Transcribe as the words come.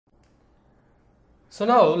So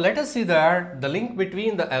now let us see the link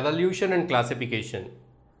between the evolution and classification.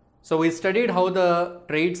 So we studied how the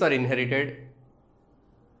traits are inherited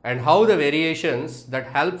and how the variations that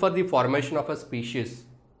help for the formation of a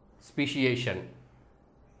speciation.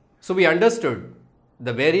 So we understood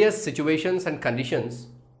the various situations and conditions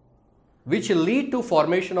which lead to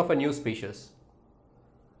formation of a new species.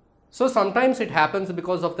 So sometimes it happens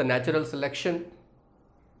because of the natural selection.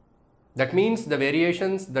 That means the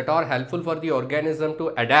variations that are helpful for the organism to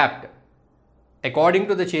adapt according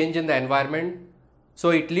to the change in the environment. So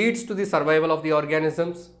it leads to the survival of the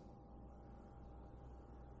organisms.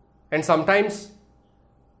 And sometimes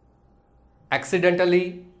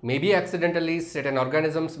accidentally, certain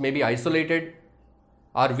organisms may be isolated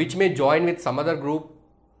or which may join with some other group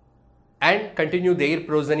and continue their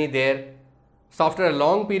progeny there. So after a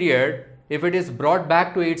long period, if it is brought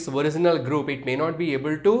back to its original group, it may not be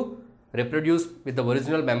able to reproduce with the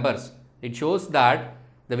original members. It shows that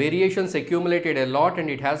the variations accumulated a lot and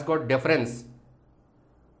it has got difference.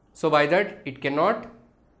 So by that it cannot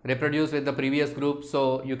reproduce with the previous group,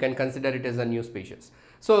 so you can consider it as a new species.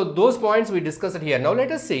 So those points we discussed here. Now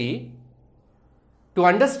let us see, to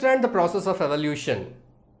understand the process of evolution,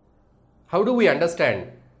 how do we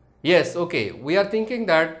understand? Yes, okay, we are thinking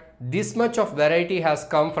that this much of variety has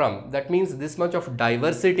come from, that means this much of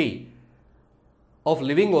diversity of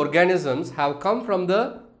living organisms have come from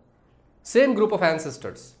the same group of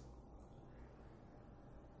ancestors.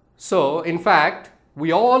 So in fact,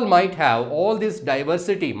 we all might have, all this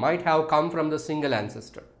diversity might have come from the single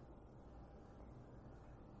ancestor.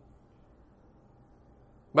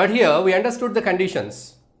 But here we understood the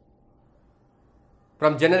conditions.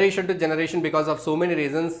 From generation to generation, because of so many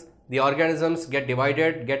reasons, the organisms get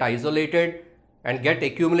divided, get isolated and get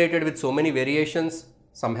accumulated with so many variations.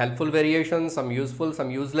 Some helpful variations, some useful,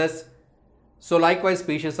 some useless. So likewise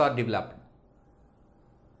species are developed.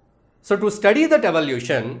 So to study that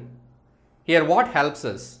evolution, here what helps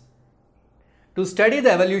us? To study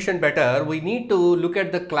the evolution better, we need to look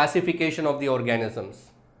at the classification of the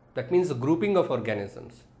organisms. That means the grouping of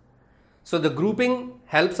organisms. So the grouping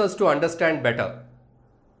helps us to understand better.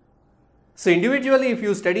 So individually, if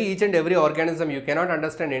you study each and every organism, you cannot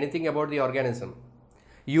understand anything about the organism.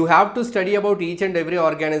 You have to study about each and every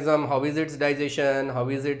organism. How is its digestion? How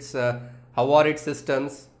are its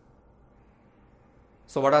systems?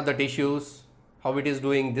 So what are the tissues? How it is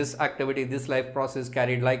doing this activity, this life process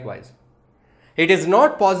carried likewise. It is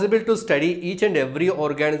not possible to study each and every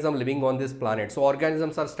organism living on this planet. So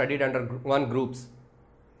organisms are studied under groups.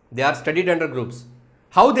 They are studied under groups.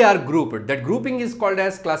 How they are grouped? That grouping is called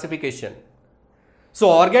as classification. So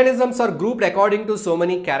organisms are grouped according to so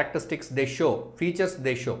many characteristics they show, features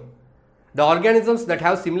they show. The organisms that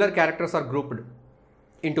have similar characters are grouped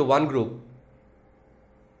into one group.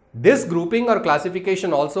 This grouping or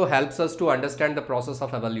classification also helps us to understand the process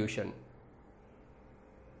of evolution.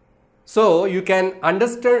 So you can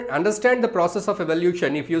understand the process of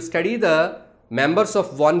evolution if you study the members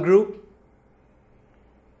of one group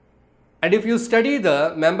and if you study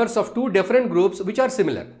the members of two different groups which are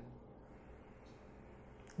similar.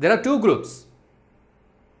 There are two groups,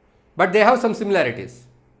 but they have some similarities.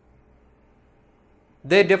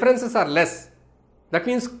 Their differences are less. That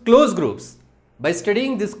means close groups. By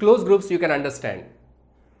studying these close groups, you can understand.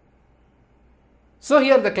 So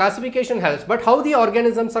here the classification helps, but how the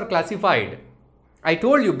organisms are classified? I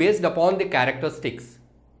told you based upon the characteristics.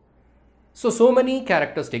 So many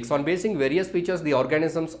characteristics, on basing various features, the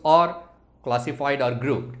organisms are classified or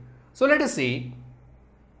grouped. So let us see.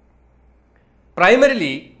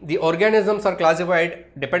 Primarily, the organisms are classified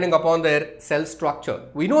depending upon their cell structure.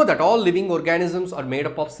 We know that all living organisms are made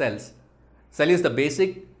up of cells. Cell is the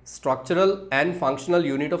basic structural and functional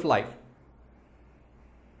unit of life.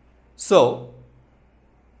 So,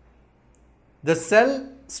 the cell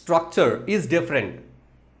structure is different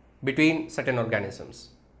between certain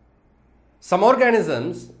organisms. Some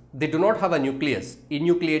organisms, they do not have a nucleus,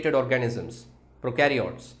 enucleated organisms,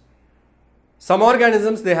 prokaryotes. Some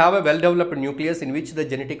organisms, they have a well-developed nucleus in which the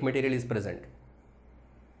genetic material is present.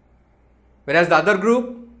 Whereas the other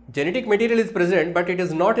group, genetic material is present, but it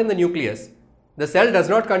is not in the nucleus. The cell does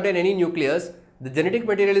not contain any nucleus. The genetic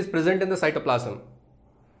material is present in the cytoplasm.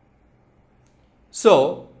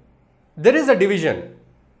 So, there is a division.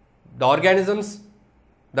 The organisms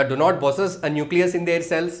that do not possess a nucleus in their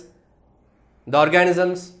cells, the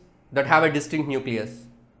organisms that have a distinct nucleus,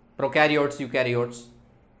 prokaryotes, eukaryotes.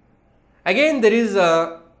 Again, there is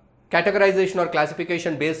a categorization or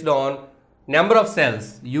classification based on number of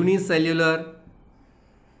cells, unicellular,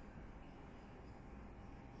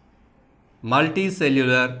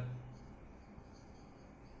 multicellular,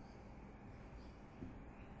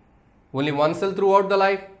 Only one cell throughout the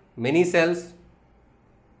life, many cells.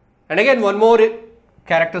 And again, one more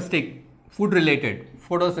characteristic, food related,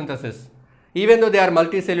 photosynthesis. Even though they are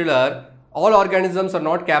multicellular, all organisms are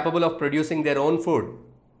not capable of producing their own food.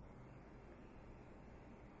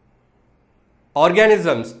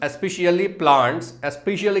 Organisms, especially plants,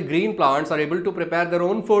 especially green plants, are able to prepare their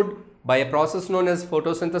own food by a process known as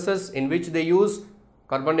photosynthesis, in which they use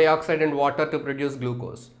carbon dioxide and water to produce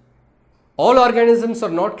glucose. All organisms are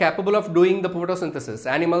not capable of doing the photosynthesis.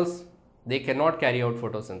 Animals, they cannot carry out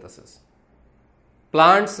photosynthesis.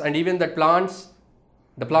 Plants, and even the plants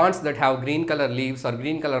that have green color leaves or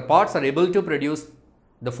green color pods, are able to produce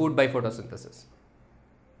the food by photosynthesis.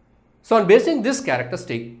 So on basing this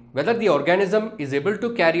characteristic, whether the organism is able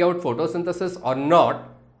to carry out photosynthesis or not,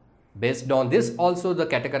 based on this also the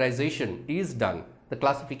categorization is done, the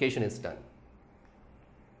classification is done.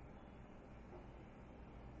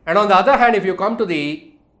 And on the other hand, if you come to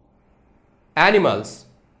the animals,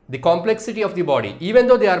 the complexity of the body, even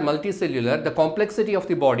though they are multicellular, the complexity of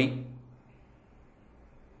the body,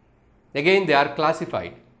 again they are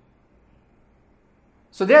classified.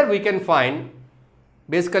 So there we can find,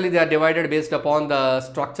 basically they are divided based upon the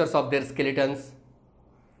structures of their skeletons.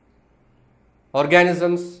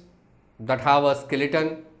 Organisms that have a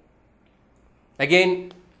skeleton,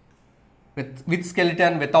 again with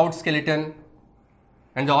skeleton, without skeleton,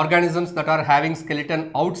 and the organisms that are having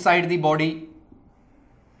skeleton outside the body,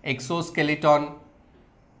 exoskeleton,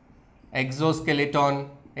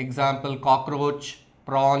 example cockroach,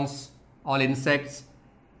 prawns, all insects.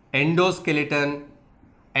 Endoskeleton,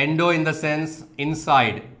 endo in the sense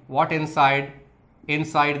inside. What inside?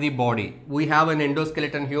 Inside the body. We have an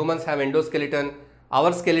endoskeleton, humans have endoskeleton.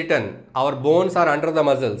 Our skeleton, our bones are under the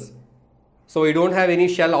muscles. So we don't have any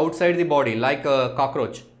shell outside the body like a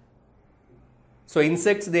cockroach. So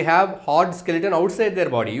insects, they have hard skeleton outside their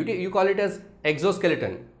body. You call it as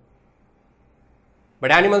exoskeleton.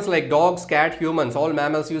 But animals like dogs, cat, humans, all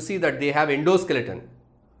mammals, you see that they have endoskeleton.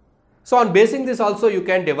 So on basing this also you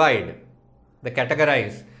can divide, the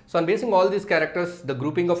categorize. So on basing all these characters, the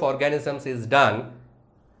grouping of organisms is done.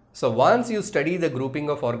 So once you study the grouping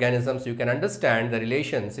of organisms, you can understand the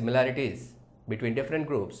relations, similarities between different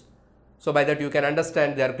groups. So by that you can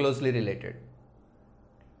understand they are closely related.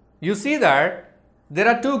 You see that there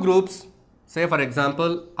are two groups. Say for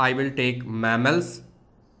example, I will take mammals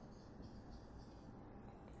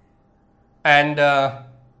and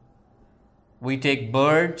we take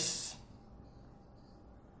birds,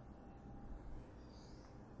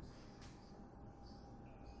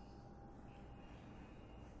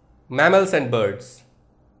 mammals and birds.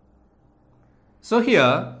 So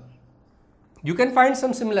here you can find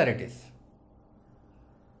some similarities,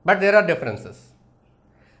 but there are differences.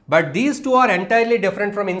 But these two are entirely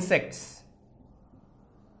different from insects.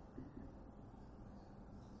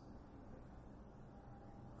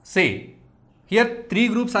 See, here three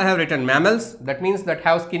groups I have written. Mammals, that means that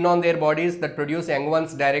have skin on their bodies, that produce young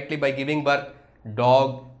ones directly by giving birth.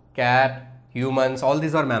 Dog, cat, humans, all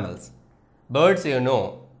these are mammals. Birds, you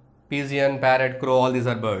know, pigeon, parrot, crow, all these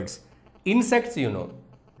are birds. Insects, you know.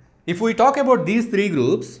 If we talk about these three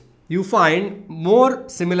groups, you find more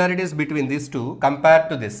similarities between these two compared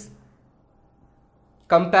to this.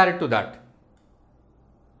 Compared to that,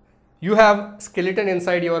 you have skeleton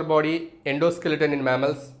inside your body, endoskeleton in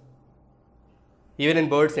mammals. Even in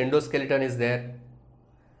birds, endoskeleton is there.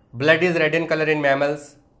 Blood is red in color in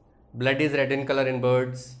mammals. Blood is red in color in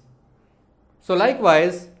birds. So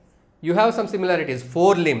likewise, you have some similarities.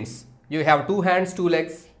 4 limbs. You have 2 hands, 2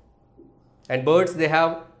 legs. And birds, they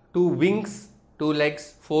have 2 wings, 2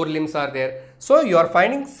 legs, 4 limbs are there. So you are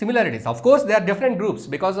finding similarities. Of course, they are different groups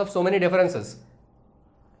because of so many differences.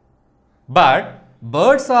 But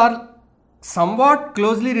birds are somewhat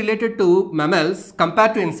closely related to mammals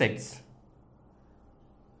compared to insects.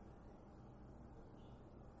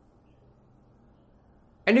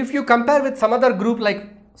 And if you compare with some other group like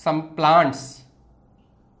some plants,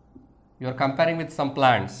 you are comparing with some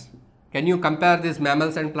plants. Can you compare these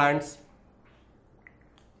mammals and plants?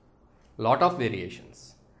 Lot of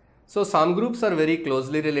variations. So some groups are very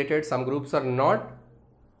closely related, some groups are not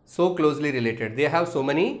so closely related. They have so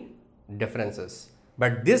many differences.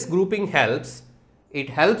 But this grouping helps. It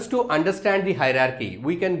helps to understand the hierarchy.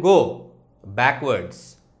 We can go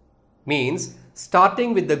backwards. Means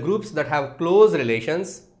starting with the groups that have close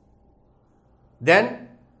relations. Then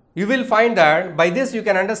you will find that by this you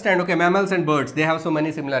can understand, okay, mammals and birds, they have so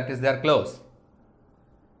many similarities, they are close.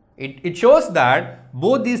 It shows that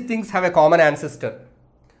both these things have a common ancestor.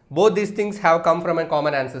 Both these things have come from a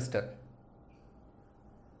common ancestor.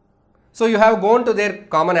 So you have gone to their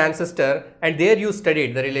common ancestor and there you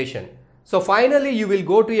studied the relation. So finally you will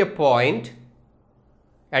go to a point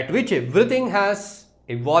at which everything has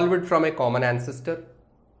evolved from a common ancestor.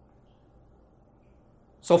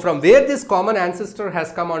 So from where this common ancestor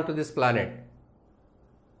has come onto this planet?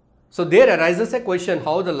 So there arises a question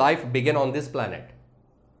how the life began on this planet.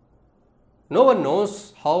 No one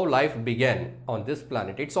knows how life began on this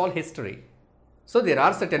planet. It's all history. So there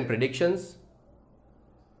are certain predictions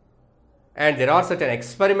and there are certain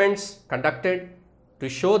experiments conducted to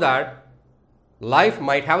show that life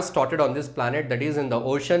might have started on this planet, that is in the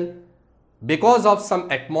ocean, because of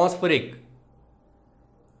some atmospheric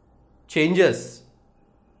changes.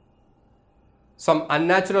 Some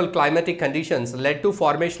unnatural climatic conditions led to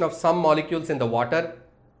formation of some molecules in the water,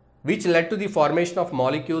 which led to the formation of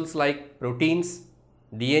molecules like proteins,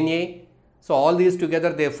 DNA. So all these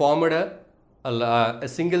together they formed a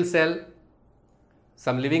single cell,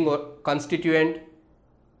 some living constituent,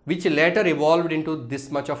 which later evolved into this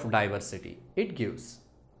much of diversity it gives.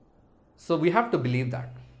 So we have to believe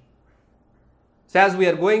that. So as we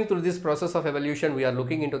are going through this process of evolution, we are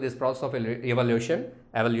looking into this process of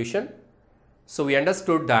evolution. So we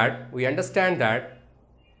understand that,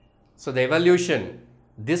 so the evolution,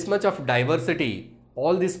 this much of diversity,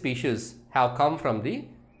 all these species have come from the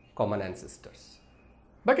common ancestors.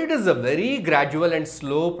 But it is a very gradual and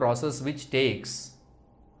slow process which takes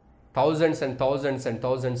thousands and thousands and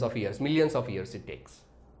thousands of years, millions of years it takes.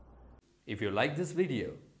 If you like this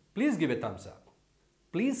video, please give a thumbs up.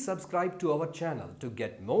 Please subscribe to our channel to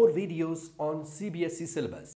get more videos on CBSE syllabus.